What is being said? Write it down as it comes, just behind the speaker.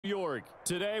York.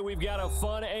 Today we've got a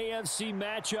fun AFC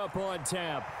matchup on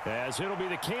tap, as it'll be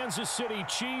the Kansas City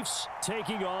Chiefs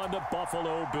taking on the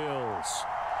Buffalo Bills.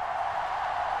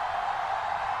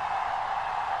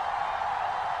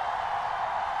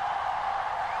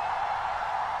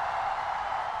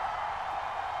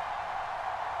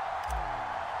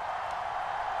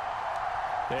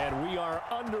 And we are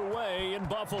underway in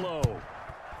Buffalo.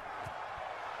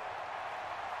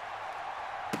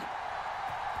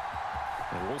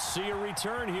 And we'll see a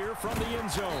return here from the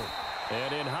end zone.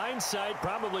 And in hindsight,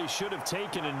 probably should have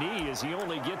taken a knee, as he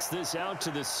only gets this out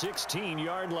to the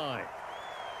 16-yard line.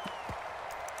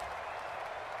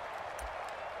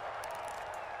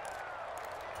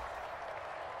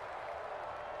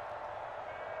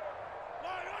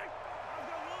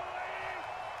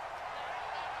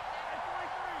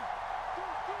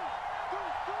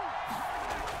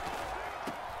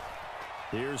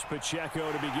 Here's Pacheco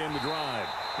to begin the drive.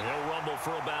 He'll rumble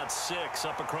for about 6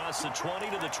 up across the 20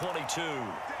 to the 22.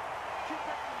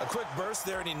 A quick burst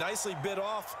there, and he nicely bit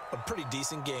off a pretty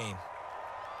decent gain.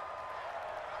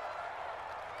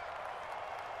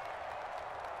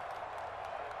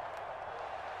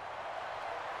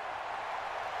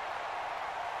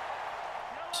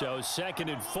 So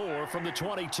 2nd and 4 from the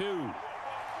 22.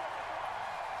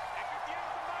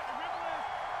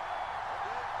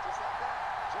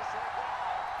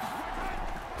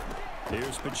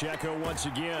 Here's Pacheco once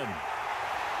again.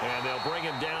 And they'll bring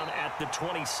him down at the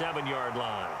 27-yard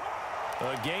line.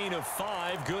 A gain of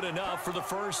 5, good enough for the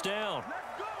first down.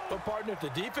 But, partner, if the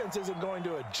defense isn't going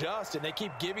to adjust and they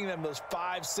keep giving them those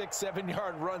 5, 6,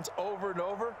 7-yard runs over and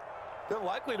over, they're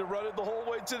likely to run it the whole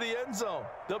way to the end zone.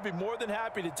 They'll be more than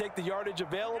happy to take the yardage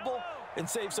available and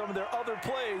save some of their other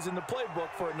plays in the playbook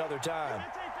for another time.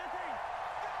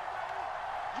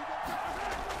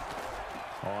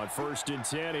 On 1st and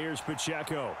 10, here's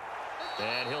Pacheco.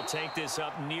 And he'll take this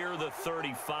up near the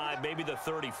 35, maybe the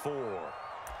 34.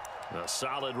 A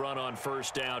solid run on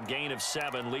 1st down, gain of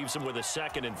 7, leaves him with a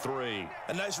 2nd and 3.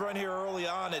 A nice run here early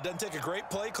on. It doesn't take a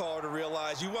great play caller to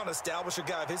realize you want to establish a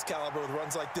guy of his caliber with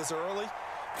runs like this early,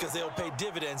 because they'll pay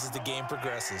dividends as the game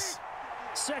progresses.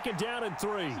 2nd down and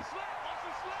 3.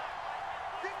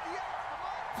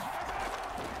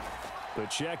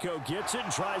 Pacheco gets it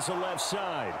and tries the left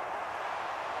side.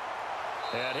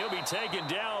 And he'll be taken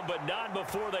down, but not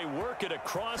before they work it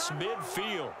across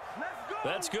midfield.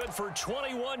 That's good for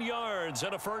 21 yards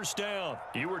and a 1st down.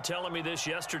 You were telling me this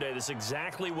yesterday. This is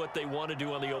exactly what they want to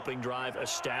do on the opening drive,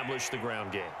 establish the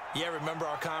ground game. Yeah, remember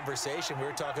our conversation? We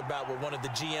were talking about what one of the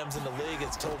GMs in the league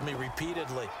has told me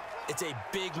repeatedly. It's a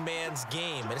big man's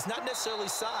game, and it's not necessarily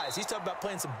size. He's talking about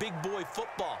playing some big boy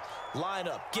football. Line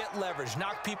up, get leverage,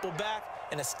 knock people back,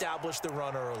 and establish the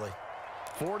run early.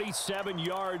 47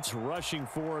 yards rushing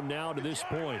for him now to this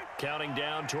point. Counting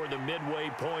down toward the midway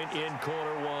point in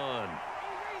quarter 1.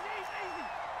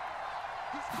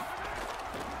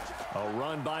 A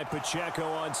run by Pacheco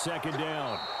on 2nd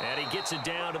down. And he gets it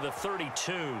down to the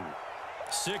 32.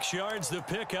 6 yards the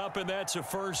pickup, and that's a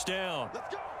 1st down.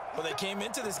 Well, they came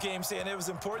into this game saying it was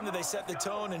important that they set the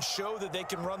tone and show that they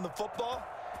can run the football.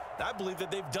 And I believe that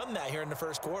they've done that here in the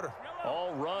 1st quarter.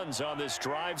 All runs on this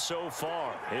drive so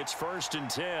far. It's 1st and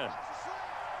 10.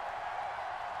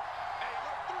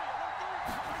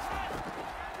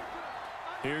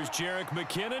 Here's Jerick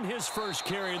McKinnon, his first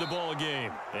carry of the ball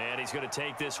game. And he's going to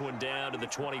take this one down to the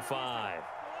 25.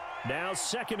 Now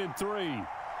 2nd and 3.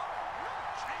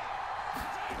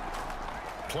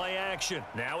 Play action.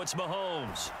 Now it's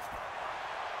Mahomes.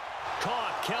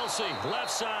 Caught. Kelsey,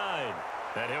 left side.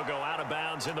 And he'll go out of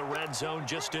bounds in the red zone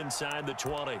just inside the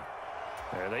 20.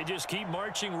 And they just keep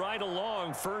marching right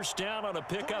along. 1st down on a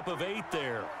pickup of 8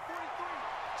 there.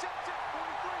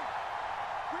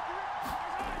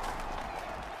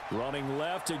 Running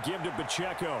left to give to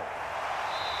Pacheco.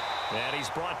 And he's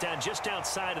brought down just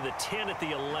outside of the 10 at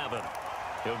the 11.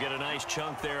 He'll get a nice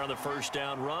chunk there on the 1st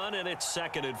down run, and it's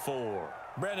 2nd and 4.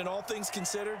 Brandon, all things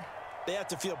considered, they have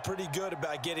to feel pretty good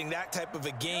about getting that type of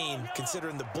a gain,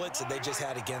 considering the blitz that they just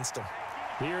had against them.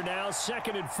 Here now,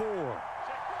 2nd and 4.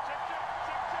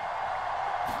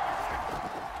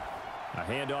 A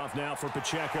handoff now for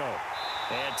Pacheco.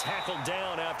 And tackled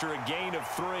down after a gain of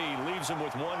 3. Leaves him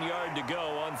with 1 yard to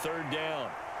go on 3rd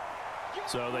down.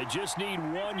 So they just need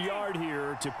 1 yard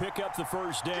here to pick up the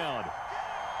 1st down.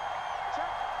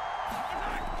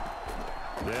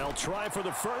 They'll try for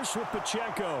the first with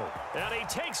Pacheco. And he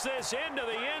takes this into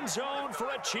the end zone for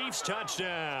a Chiefs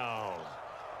touchdown.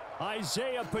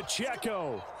 Isaiah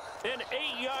Pacheco. An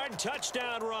 8-yard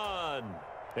touchdown run.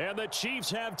 And the Chiefs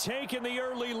have taken the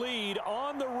early lead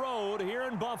on the road here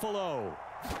in Buffalo.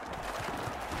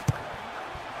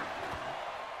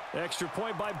 Extra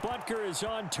point by Butker is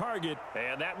on target.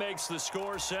 And that makes the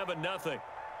score 7-0.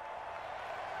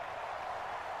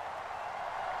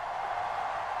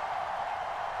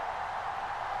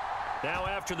 Now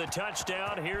after the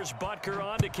touchdown, here's Butker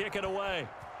on to kick it away.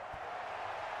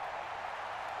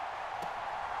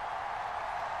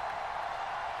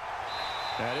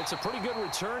 And it's a pretty good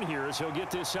return here as he'll get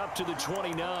this up to the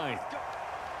 29.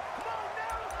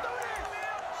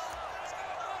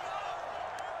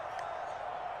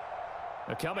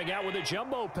 Coming out with a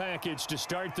jumbo package to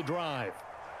start the drive.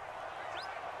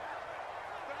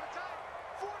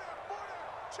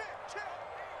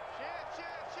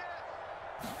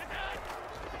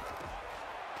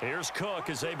 Here's Cook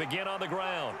as they begin on the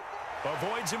ground.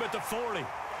 Avoids him at the 40.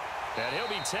 And he'll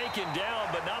be taken down,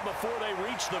 but not before they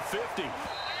reach the 50.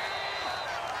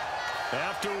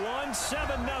 After one,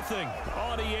 7-0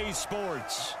 on EA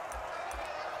Sports.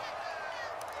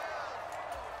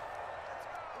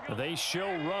 They show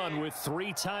run with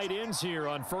 3 tight ends here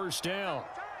on first down.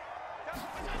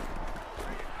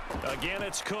 Again,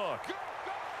 it's Cook.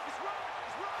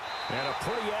 And a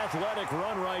pretty athletic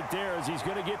run right there as he's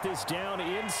going to get this down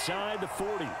inside the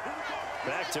 40.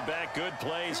 Back-to-back good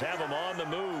plays have him on the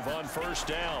move on first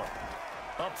down.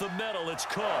 Up the middle, it's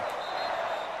Cook.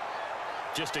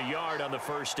 Just a yard on the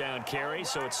first down carry,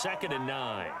 so it's 2nd and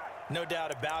 9. No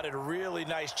doubt about it. A really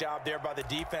nice job there by the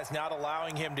defense, not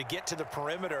allowing him to get to the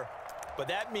perimeter. But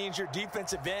that means your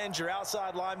defensive ends, your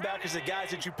outside linebackers, the guys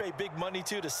that you pay big money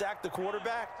to sack the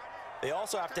quarterback, they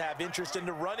also have to have interest in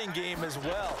the running game as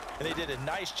well. And they did a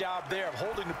nice job there of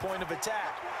holding the point of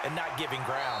attack and not giving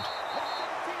ground.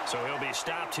 So he'll be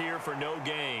stopped here for no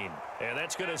gain. And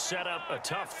that's going to set up a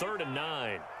tough 3rd and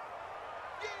 9.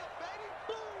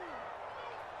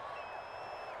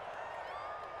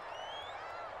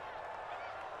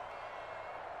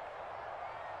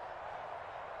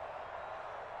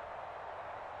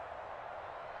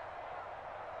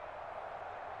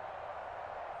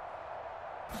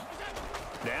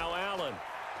 Now Allen.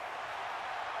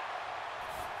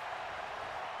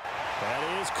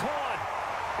 That is caught.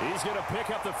 He's going to pick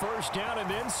up the first down and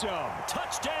then some.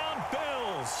 Touchdown,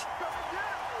 Bills.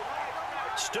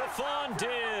 Stephon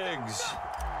Diggs.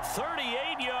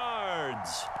 38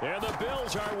 yards. And the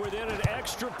Bills are within an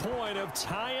extra point of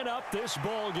tying up this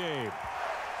ball game.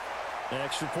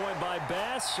 Extra point by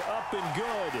Bass, up and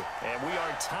good. And we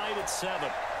are tied at 7.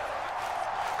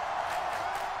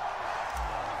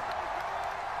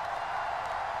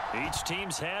 Each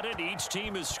team's had it. Each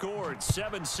team has scored.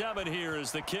 7-7 here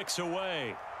as the kick's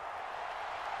away.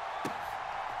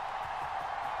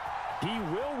 He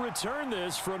will return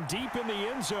this from deep in the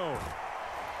end zone.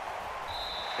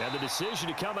 And the decision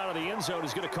to come out of the end zone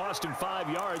is going to cost him 5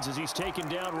 yards as he's taken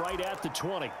down right at the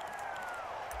 20.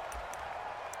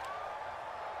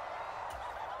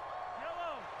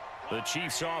 The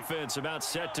Chiefs offense about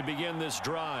set to begin this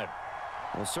drive.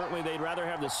 Well, certainly they'd rather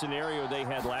have the scenario they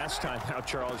had last time out,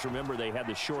 Charles. Remember, they had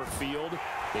the short field.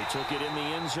 They took it in the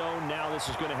end zone. Now this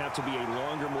is going to have to be a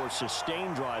longer, more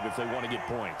sustained drive if they want to get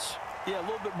points. Yeah, a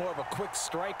little bit more of a quick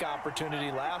strike opportunity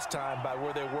last time by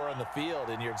where they were on the field,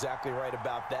 and you're exactly right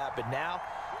about that. But now,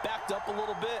 backed up a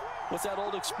little bit. What's that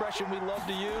old expression we love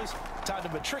to use? Time to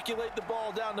matriculate the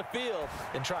ball down the field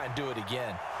and try and do it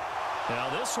again.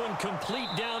 Now this one complete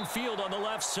downfield on the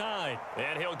left side.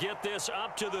 And he'll get this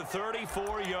up to the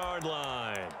 34-yard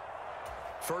line.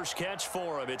 First catch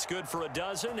for him. It's good for a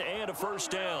dozen and a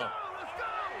first down.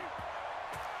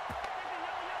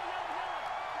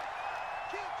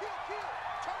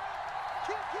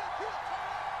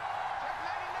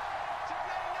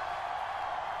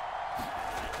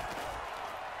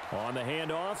 On the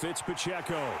handoff, it's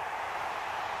Pacheco.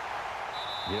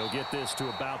 He'll get this to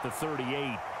about the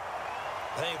 38.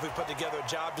 I think if we put together a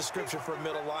job description for a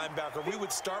middle linebacker, we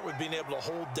would start with being able to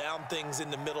hold down things in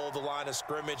the middle of the line of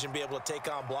scrimmage and be able to take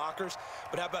on blockers.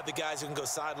 But how about the guys who can go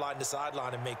sideline to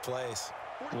sideline and make plays?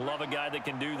 Love a guy that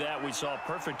can do that. We saw a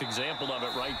perfect example of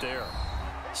it right there.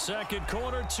 Second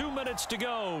quarter, 2 minutes to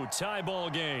go. Tie ball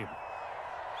game.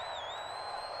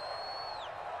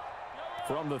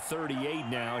 From the 38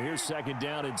 now, here's second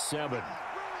down and 7.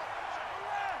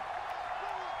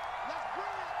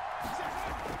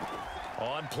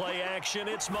 On play action,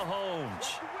 it's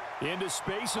Mahomes. Into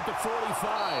space at the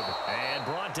 45. And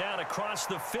brought down across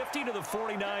the 50 to the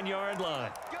 49-yard line.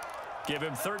 Give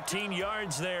him 13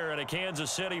 yards there and a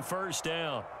Kansas City first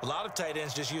down. A lot of tight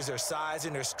ends just use their size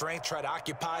and their strength, try to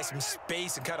occupy some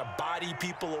space and kind of body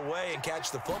people away and catch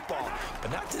the football.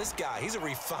 But not this guy. He's a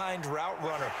refined route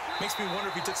runner. Makes me wonder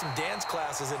if he took some dance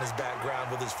classes in his background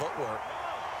with his footwork.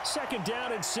 Second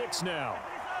down and 6 now.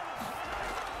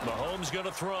 Mahomes going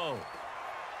to throw.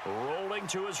 Rolling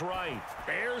to his right.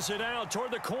 Airs it out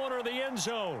toward the corner of the end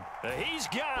zone. He's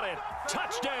got it.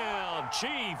 Touchdown,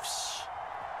 Chiefs.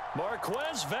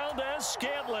 Marquez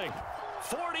Valdez-Scantling,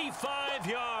 45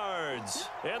 yards.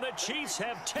 And the Chiefs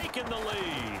have taken the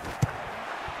lead.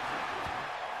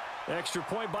 Extra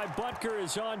point by Butker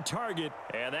is on target.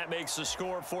 And that makes the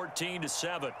score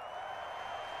 14-7.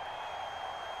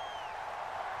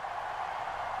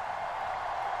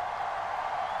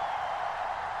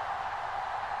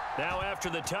 Now after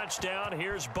the touchdown,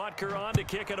 here's Butker on to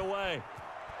kick it away.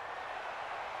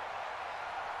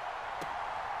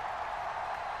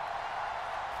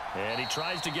 And he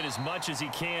tries to get as much as he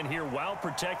can here while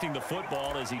protecting the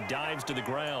football as he dives to the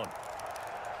ground.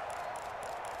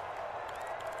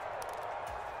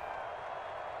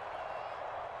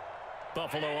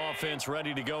 Buffalo offense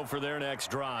ready to go for their next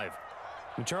drive.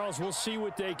 And Charles, we'll see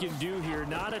what they can do here.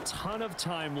 Not a ton of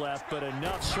time left, but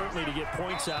enough certainly to get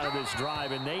points out of this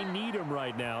drive, and they need them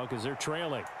right now because they're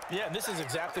trailing. Yeah, and this is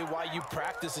exactly why you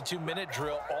practice a 2-minute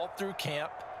drill all through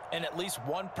camp and at least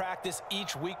one practice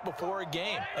each week before a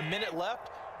game. A minute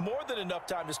left, more than enough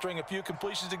time to string a few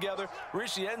completions together,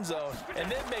 reach the end zone,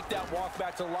 and then make that walk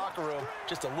back to the locker room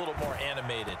just a little more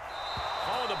animated.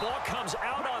 Oh, the ball comes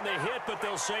out on the hit, but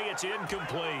they'll say it's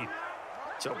incomplete.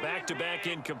 So back-to-back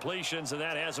incompletions, and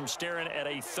that has them staring at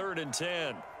a 3rd and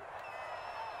 10.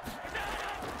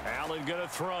 Allen going to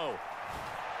throw.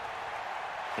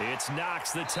 It's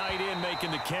Knox, the tight end,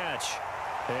 making the catch.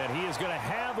 And he is going to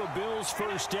have a Bills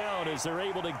first down as they're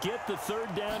able to get the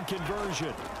 3rd down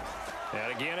conversion.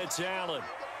 And again, it's Allen.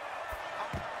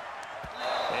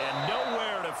 And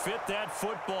nowhere to fit that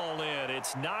football in.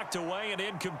 It's knocked away and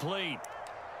incomplete.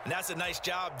 And that's a nice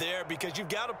job there because you've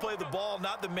got to play the ball,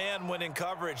 not the man when in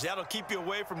coverage. That'll keep you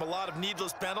away from a lot of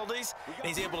needless penalties, and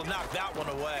he's able to knock that one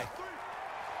away.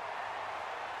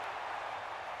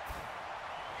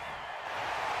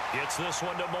 Gets this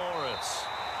one to Morris.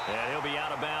 And he'll be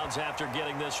out of bounds after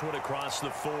getting this one across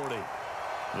the 40.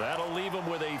 That'll leave them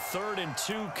with a 3rd and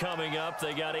 2 coming up.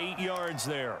 They got 8 yards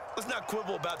there. Let's not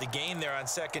quibble about the gain there on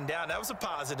 2nd down. That was a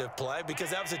positive play because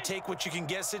that was a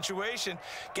take-what-you-can-get situation.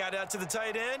 Got out to the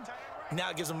tight end. Now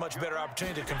it gives them a much better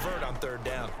opportunity to convert on 3rd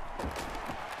down.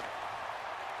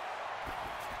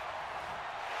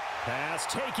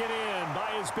 Pass taken in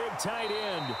by his big tight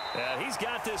end. And he's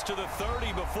got this to the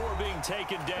 30 before being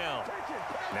taken down.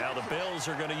 Now the Bills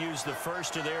are going to use the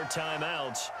first of their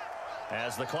timeouts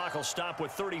as the clock will stop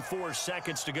with 34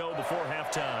 seconds to go before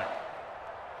halftime.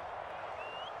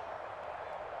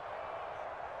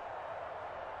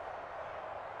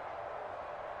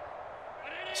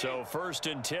 So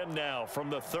 1st and 10 now from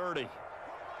the 30.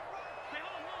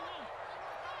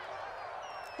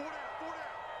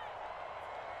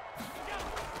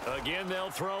 Again, they'll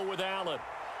throw with Allen.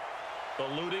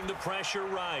 Eluding the pressure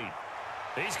right.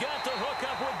 He's got the hook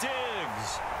up with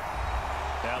Diggs.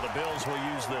 Now the Bills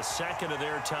will use the 2nd of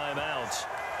their timeouts.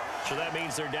 So that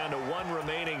means they're down to 1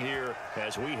 remaining here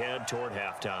as we head toward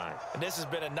halftime. And this has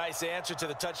been a nice answer to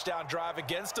the touchdown drive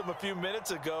against them a few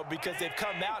minutes ago because they've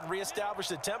come out and reestablished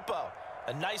the tempo.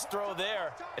 A nice throw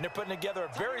there, and they're putting together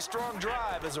a very strong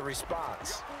drive as a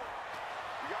response.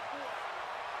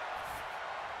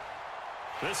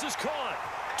 This is caught.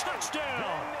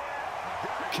 Touchdown.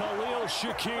 Khalil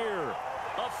Shakir.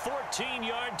 A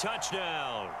 14-yard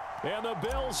touchdown. And the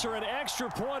Bills are an extra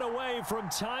point away from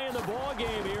tying the ball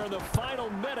game here in the final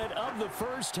minute of the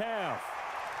first half.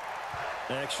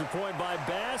 Extra point by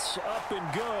Bass, up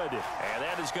and good. And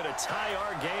that is going to tie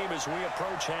our game as we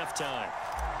approach halftime.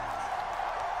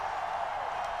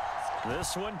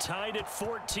 This one tied at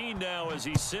 14 now as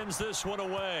he sends this one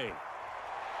away.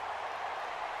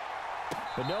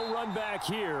 But no run back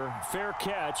here. Fair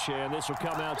catch, and this will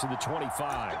come out to the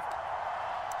 25.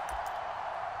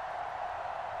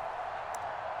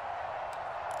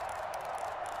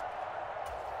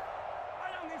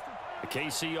 The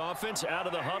KC offense out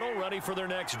of the huddle, ready for their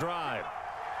next drive.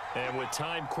 And with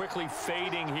time quickly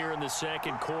fading here in the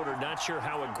 2nd quarter, not sure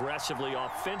how aggressively,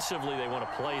 offensively they want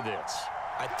to play this.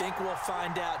 I think we'll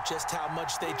find out just how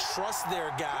much they trust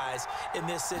their guys in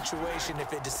this situation if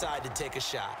they decide to take a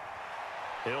shot.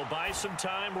 He'll buy some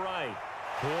time right.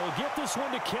 He'll get this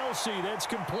one to Kelsey. That's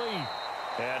complete.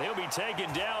 And he'll be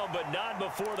taken down, but not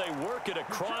before they work it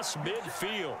across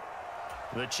midfield.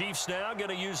 The Chiefs now going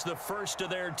to use the first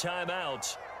of their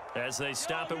timeouts as they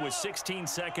stop it with 16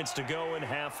 seconds to go in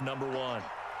half number 1.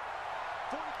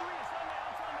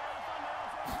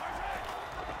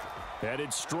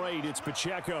 Headed straight, it's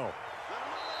Pacheco.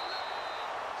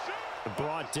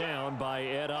 Brought down by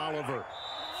Ed Oliver.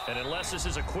 And unless this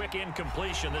is a quick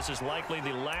incompletion, this is likely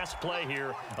the last play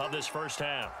here of this first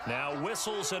half. Now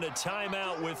whistles and a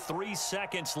timeout with 3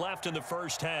 seconds left in the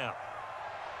first half.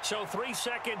 So 3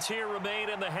 seconds here remain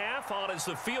in the half. On is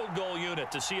the field goal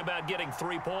unit to see about getting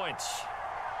 3 points.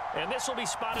 And this will be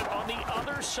spotted on the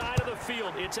other side of the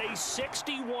field. It's a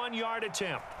 61-yard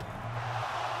attempt.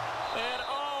 And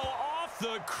off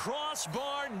the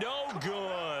crossbar, no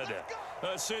good.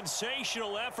 A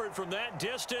sensational effort from that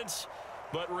distance,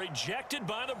 but rejected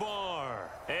by the bar.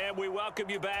 And we welcome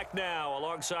you back now.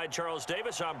 Alongside Charles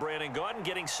Davis, I'm Brandon Gaudin,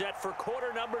 getting set for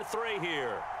quarter number 3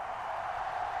 here.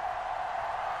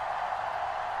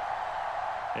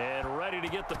 And ready to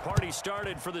get the party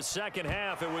started for the second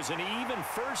half. It was an even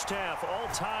first half, all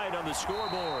tied on the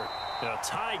scoreboard. A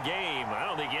tie game. I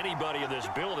don't think anybody in this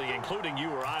building, including you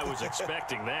or I, was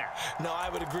expecting that. No, I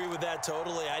would agree with that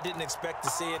totally. I didn't expect to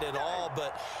see it at all,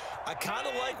 but I kind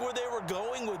of like where they were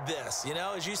going with this. You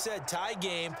know, as you said, tie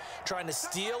game, trying to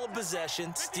steal a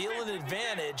possession, steal an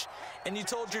advantage, and you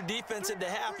told your defense at the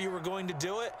half you were going to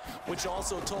do it, which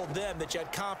also told them that you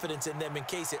had confidence in them in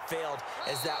case it failed,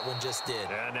 as that one just did.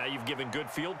 And now you've given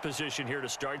good field position here to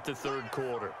start the third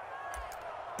quarter.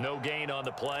 No gain on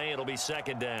the play. It'll be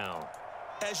second down.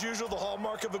 As usual, the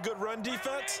hallmark of a good run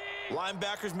defense,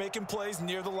 linebackers making plays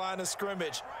near the line of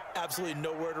scrimmage. Absolutely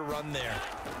nowhere to run there.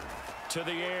 To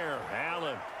the air,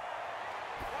 Allen.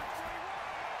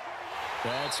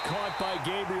 That's caught by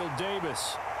Gabriel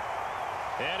Davis.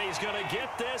 And he's going to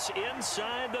get this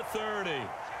inside the 30.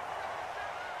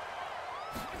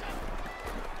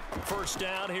 First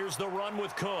down, here's the run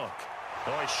with Cook.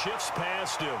 Oh, he shifts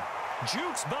past him.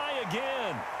 Jukes by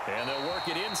again. And they'll work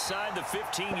it inside the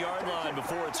 15-yard line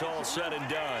before it's all said and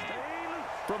done.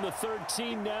 From the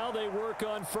 13 now, they work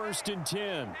on 1st and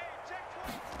 10.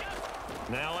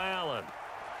 Now Allen.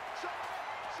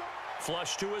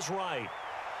 Flush to his right.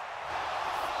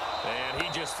 And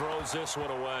he just throws this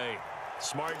one away.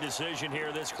 Smart decision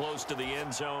here this close to the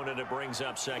end zone, and it brings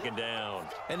up second down.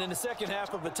 And in the second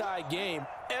half of a tie game,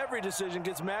 every decision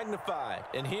gets magnified.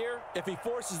 And here, if he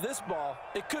forces this ball,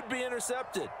 it could be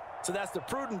intercepted. So that's the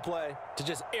prudent play to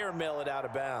just airmail it out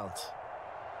of bounds.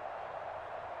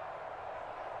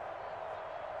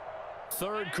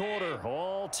 Third quarter,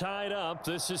 all tied up.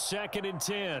 This is 2nd and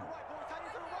 10.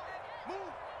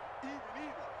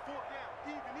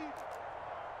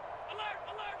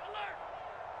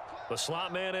 The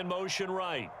slot man in motion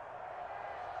right.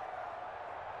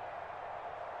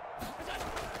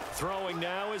 Throwing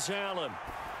now is Allen.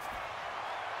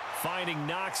 Finding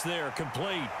Knox there,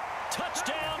 complete.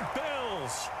 Touchdown,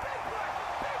 Bills!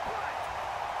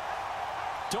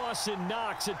 Dawson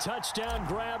Knox, a touchdown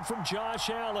grab from Josh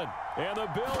Allen. And the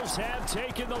Bills have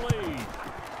taken the lead.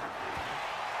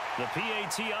 The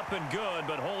PAT up and good,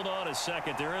 but hold on a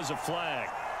second. There is a flag.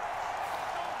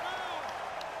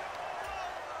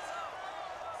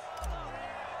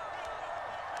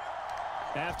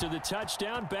 After the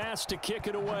touchdown, Bass to kick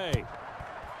it away.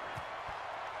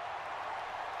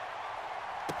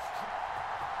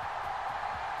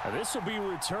 This will be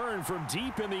returned from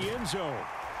deep in the end zone.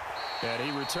 And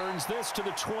he returns this to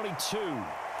the 22.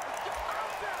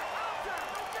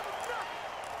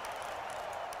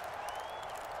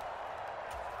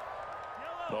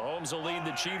 Mahomes will lead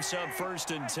the Chiefs up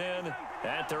 1st and 10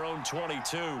 at their own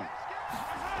 22.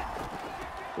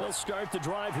 They'll start the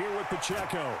drive here with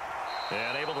Pacheco.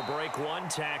 And able to break one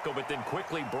tackle, but then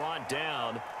quickly brought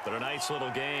down. But a nice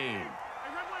little gain.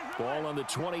 Ball on the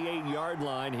 28-yard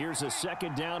line. Here's a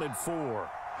 2nd down and 4.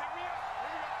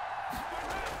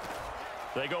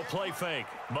 They go play fake.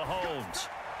 Mahomes.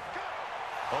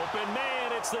 Open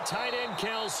man. It's the tight end,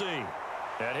 Kelsey.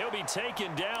 And he'll be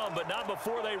taken down, but not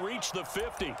before they reach the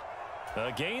 50.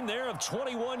 A gain there of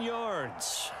 21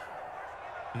 yards.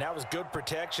 And that was good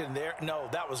protection there. No,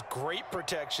 that was great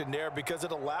protection there because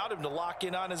it allowed him to lock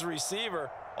in on his receiver.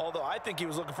 Although I think he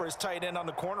was looking for his tight end on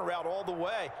the corner route all the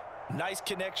way. Nice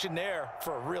connection there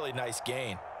for a really nice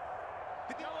gain.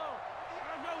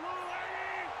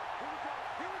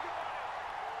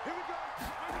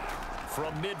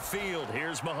 From midfield,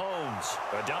 here's Mahomes.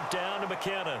 A dump down to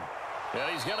McKinnon.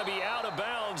 And he's going to be out of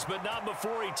bounds, but not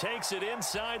before he takes it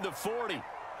inside the 40.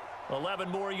 11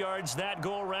 more yards that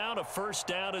go around, a 1st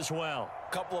down as well.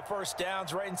 Couple of 1st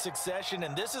downs right in succession,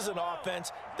 and this is an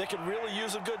offense that could really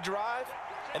use a good drive,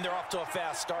 and they're off to a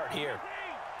fast start here.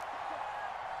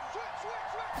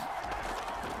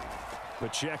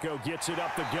 Pacheco gets it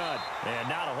up the gut. And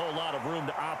not a whole lot of room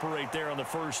to operate there on the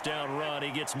 1st down run.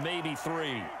 He gets maybe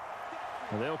 3.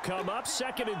 They'll come up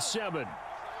 2nd and 7.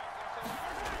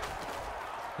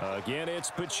 Again, it's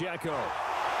Pacheco.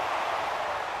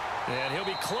 And he'll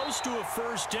be close to a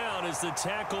first down as the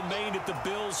tackle made at the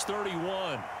Bills'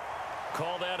 31.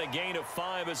 Call that a gain of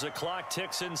 5 as the clock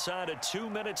ticks inside of 2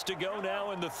 minutes to go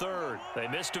now in the third. They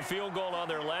missed a field goal on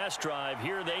their last drive.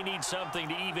 Here they need something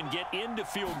to even get into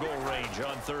field goal range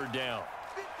on third down.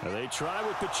 And they try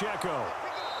with Pacheco.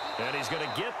 And he's going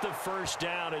to get the first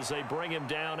down as they bring him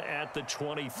down at the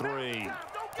 23.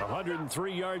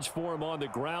 103 yards for him on the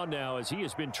ground now as he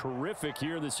has been terrific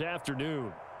here this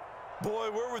afternoon. Boy,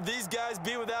 where would these guys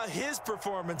be without his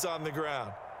performance on the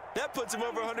ground? That puts him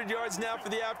over 100 yards now for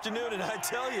the afternoon, and I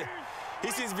tell you,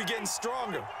 he seems to be getting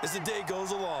stronger as the day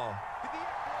goes along.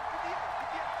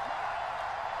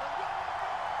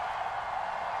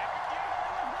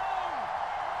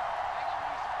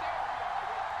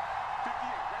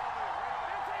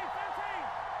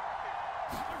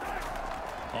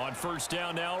 On first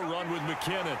down now, run with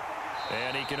McKinnon.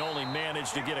 And he can only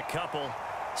manage to get a couple.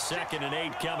 2nd and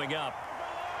 8 coming up.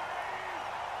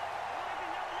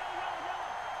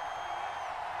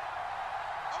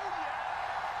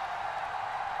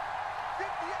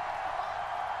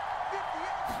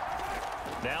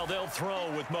 Now they'll throw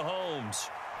with Mahomes.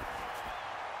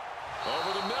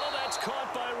 Over the middle, that's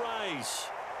caught by Rice.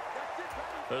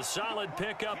 A solid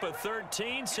pickup of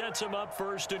 13 sets him up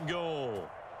 1st and goal.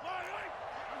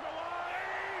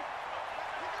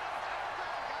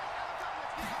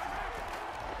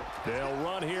 They'll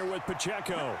run here with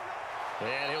Pacheco.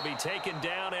 And he'll be taken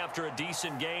down after a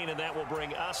decent gain, and that will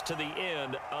bring us to the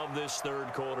end of this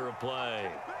third quarter of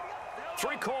play.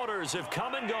 3 quarters have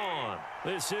come and gone.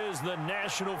 This is the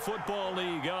National Football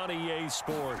League on EA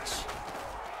Sports.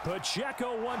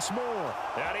 Pacheco once more.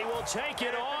 And he will take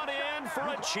it on in for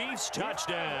a Chiefs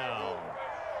touchdown.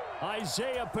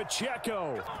 Isaiah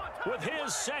Pacheco with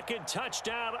his 2nd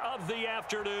touchdown of the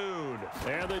afternoon.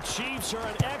 And the Chiefs are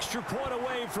an extra point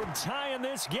away from tying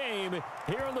this game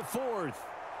here in the 4th.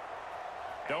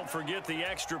 Don't forget the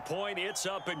extra point. It's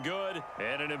up and good.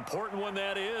 And an important one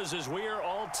that is, as we are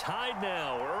all tied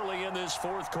now early in this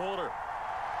 4th quarter.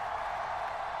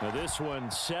 Now this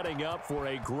one setting up for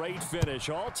a great finish.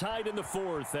 All tied in the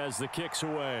 4th as the kick's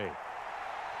away.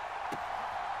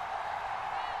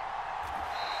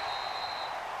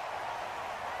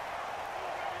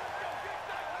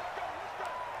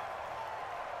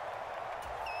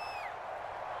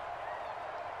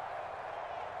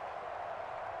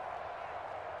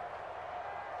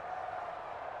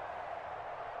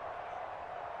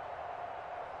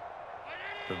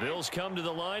 The Bills come to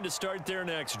the line to start their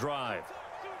next drive.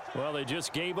 Well, they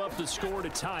just gave up the score to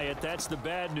tie it. That's the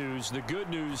bad news. The good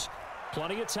news,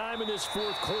 plenty of time in this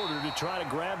 4th quarter to try to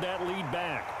grab that lead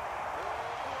back.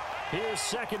 Here's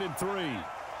 2nd and 3.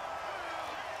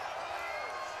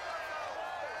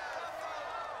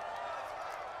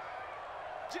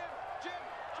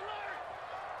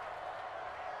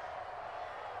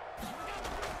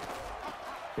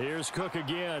 Here's Cook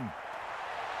again.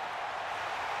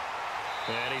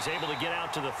 And he's able to get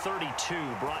out to the 32,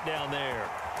 brought down there.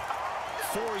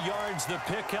 4 yards the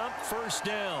pickup, 1st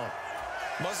down.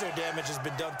 Most of their damage has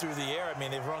been done through the air. I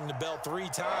mean, they've rung the bell 3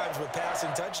 times with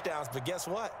passing touchdowns, but guess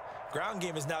what? Ground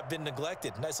game has not been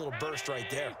neglected. Nice little burst right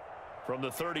there. From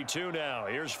the 32 now,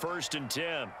 here's 1st and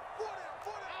 10.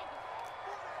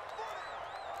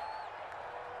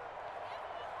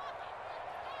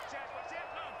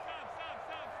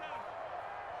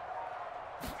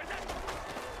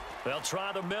 They'll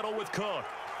try the middle with Cook.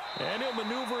 And he'll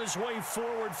maneuver his way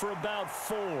forward for about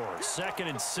 4. 2nd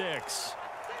and 6.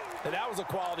 And that was a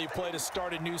quality play to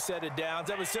start a new set of downs.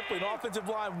 That was simply an offensive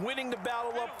line winning the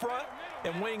battle up front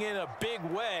and winning in a big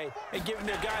way and giving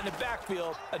their guy in the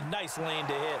backfield a nice lane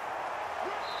to hit.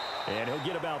 And he'll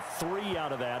get about 3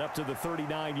 out of that up to the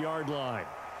 39-yard line.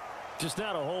 Just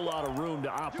not a whole lot of room to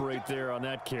operate there on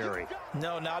that carry.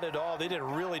 No, not at all. They did a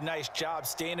really nice job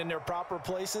staying in their proper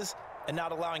places and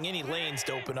not allowing any lanes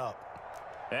to open up.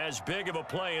 As big of a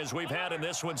play as we've had in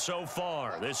this one so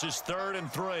far. This is 3rd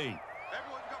and 3.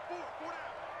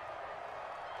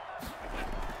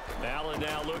 Allen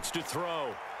now looks to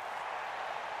throw.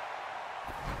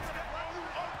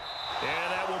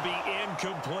 And that will be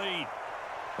incomplete.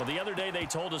 Well, the other day they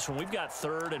told us when we've got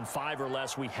 3rd and 5 or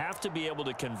less, we have to be able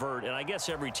to convert. And I guess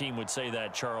every team would say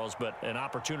that, Charles, but an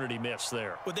opportunity missed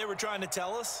there. What they were trying to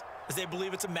tell us is they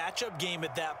believe it's a matchup game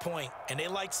at that point, and they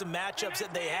liked some matchups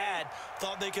that they had,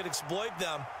 thought they could exploit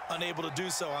them, unable to do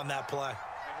so on that play.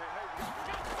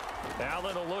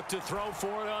 Allen will look to throw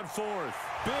for it on 4th.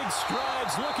 Big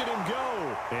strides, look at him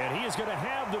go. And he is going to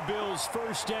have the Bills'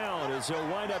 1st down as they'll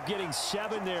wind up getting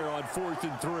 7 there on 4th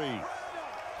and 3.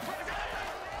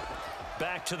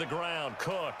 Back to the ground,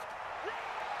 Cook.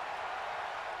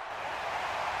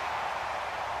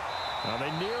 Well,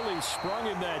 they nearly sprung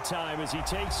him that time as he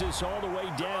takes this all the way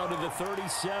down to the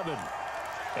 37.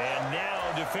 And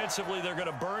now, defensively, they're going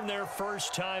to burn their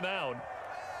first timeout.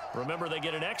 Remember, they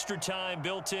get an extra time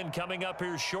built in coming up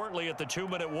here shortly at the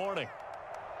 2-minute warning.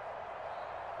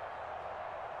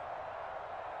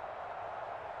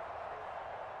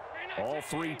 All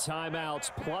 3 timeouts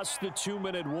plus the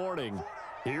 2-minute warning.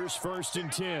 Here's 1st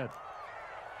and 10.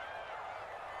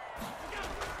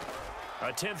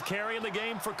 A 10th carry in the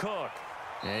game for Cook.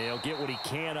 And he'll get what he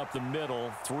can up the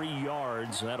middle, 3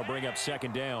 yards. That'll bring up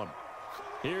 2nd down.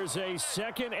 Here's a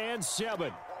 2nd and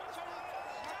 7.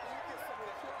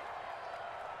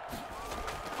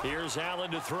 Here's Allen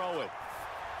to throw it.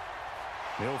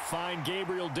 He'll find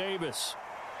Gabriel Davis.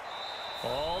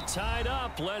 All tied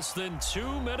up, less than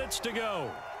 2 minutes to go.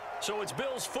 So it's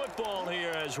Bills football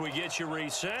here as we get you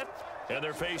reset. And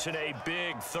they're facing a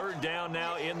big 3rd down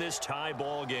now in this tie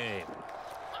ball game.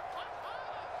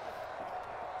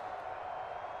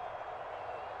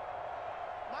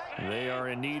 They are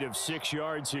in need of 6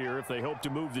 yards here if they hope to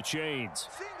move the chains.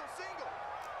 Single.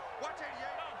 Watch 88.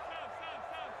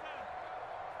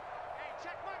 Hey,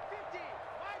 check Mike 50.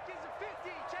 Mike is a 50.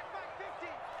 Check Mike 50.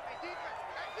 Hey,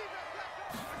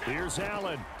 defense. Here's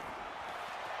Allen.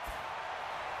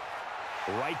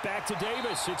 Right back to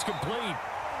Davis. It's complete.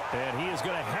 And he is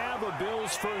going to have a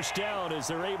Bills first down as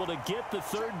they're able to get the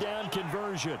 3rd down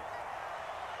conversion.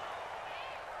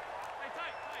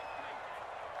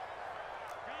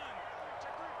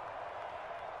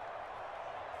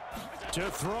 To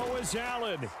throw is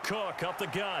Allen. Cook up the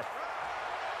gut.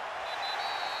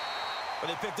 But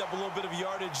they picked up a little bit of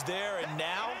yardage there, and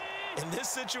now, in this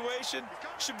situation,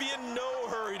 should be in no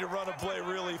hurry to run a play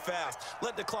really fast.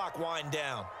 Let the clock wind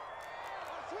down.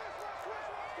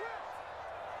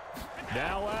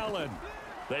 Now Allen.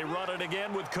 They run it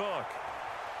again with Cook.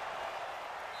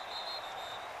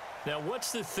 Now,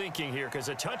 what's the thinking here? Because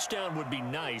a touchdown would be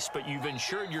nice, but you've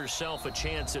ensured yourself a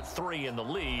chance at 3 in the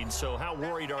lead, so how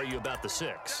worried are you about the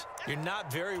 6? You're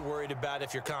not very worried about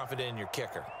if you're confident in your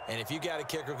kicker. And if you got a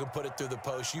kicker who can put it through the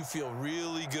post, you feel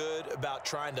really good about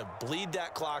trying to bleed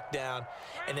that clock down.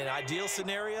 In an ideal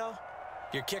scenario,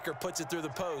 your kicker puts it through the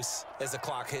post as the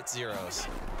clock hits zeros.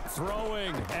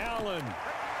 Throwing, Allen.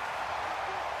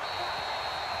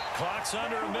 Clock's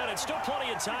under a minute. Still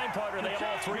plenty of time, partner. They have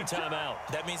all 3 timeout.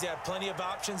 That means they have plenty of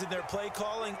options in their play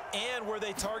calling and where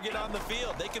they target on the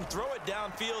field. They can throw it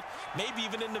downfield, maybe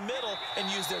even in the middle, and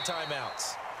use their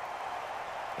timeouts.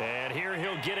 And here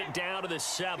he'll get it down to the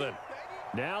 7.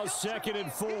 Now 2nd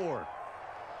and 4.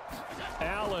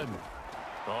 Allen.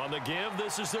 On the give,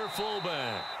 this is their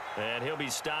fullback. And he'll be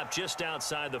stopped just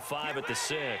outside the 5 at the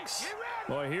 6.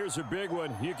 Well, here's a big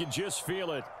one. You can just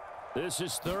feel it. This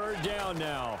is 3rd down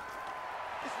now.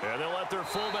 And they'll let their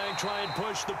fullback try and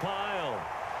push the pile.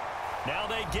 Now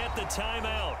they get the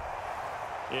timeout.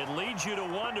 It leads you to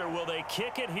wonder, will they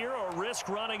kick it here or risk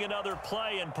running another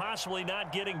play and possibly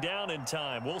not getting down in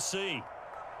time? We'll see.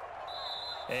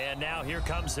 And now here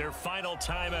comes their final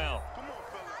timeout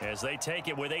as they take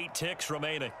it with 8 ticks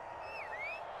remaining.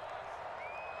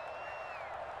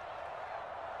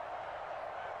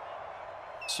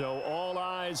 So all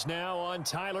eyes now on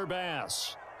Tyler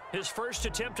Bass. His first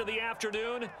attempt of the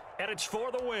afternoon, and it's for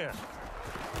the win.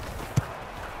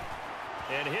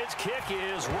 And his kick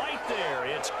is right there.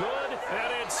 It's good,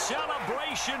 and it's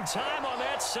celebration time on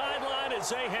that sideline as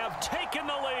they have taken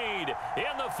the lead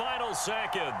in the final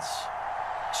seconds.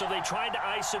 So they tried to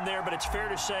ice him there, but it's fair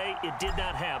to say it did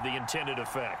not have the intended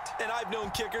effect. And I've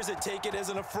known kickers that take it as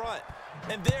an affront.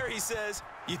 And there he says,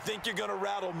 you think you're going to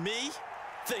rattle me?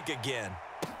 Think again.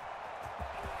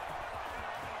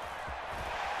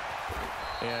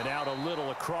 And out a little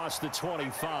across the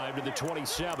 25 to the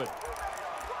 27.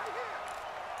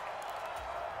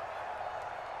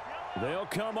 They'll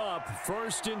come up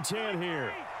 1st and 10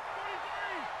 here.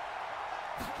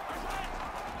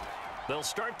 They'll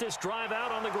start this drive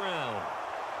out on the ground.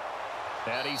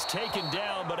 And he's taken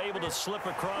down but able to slip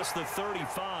across the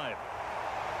 35.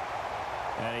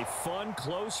 And a fun,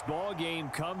 close ball game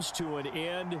comes to an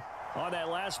end. On that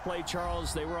last play,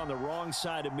 Charles, they were on the wrong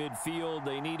side of midfield.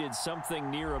 They needed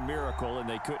something near a miracle, and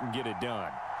they couldn't get it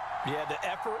done. Yeah, the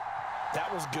effort,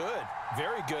 that was good.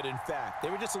 Very good, in fact. They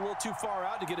were just a little too far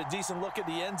out to get a decent look at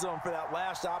the end zone for that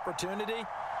last opportunity.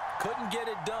 Couldn't get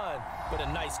it done, but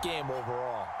a nice game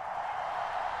overall.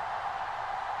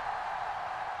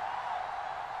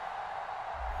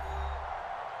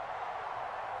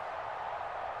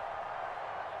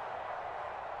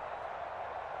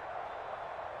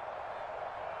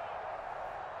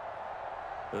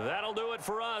 That'll do it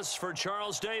for us. For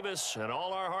Charles Davis and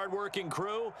all our hardworking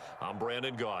crew, I'm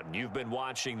Brandon Gaudin. You've been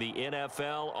watching the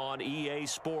NFL on EA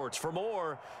Sports. For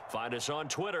more, find us on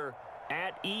Twitter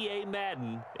at EA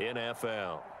Madden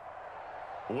NFL.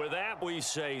 With that, we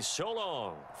say so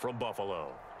long from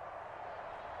Buffalo.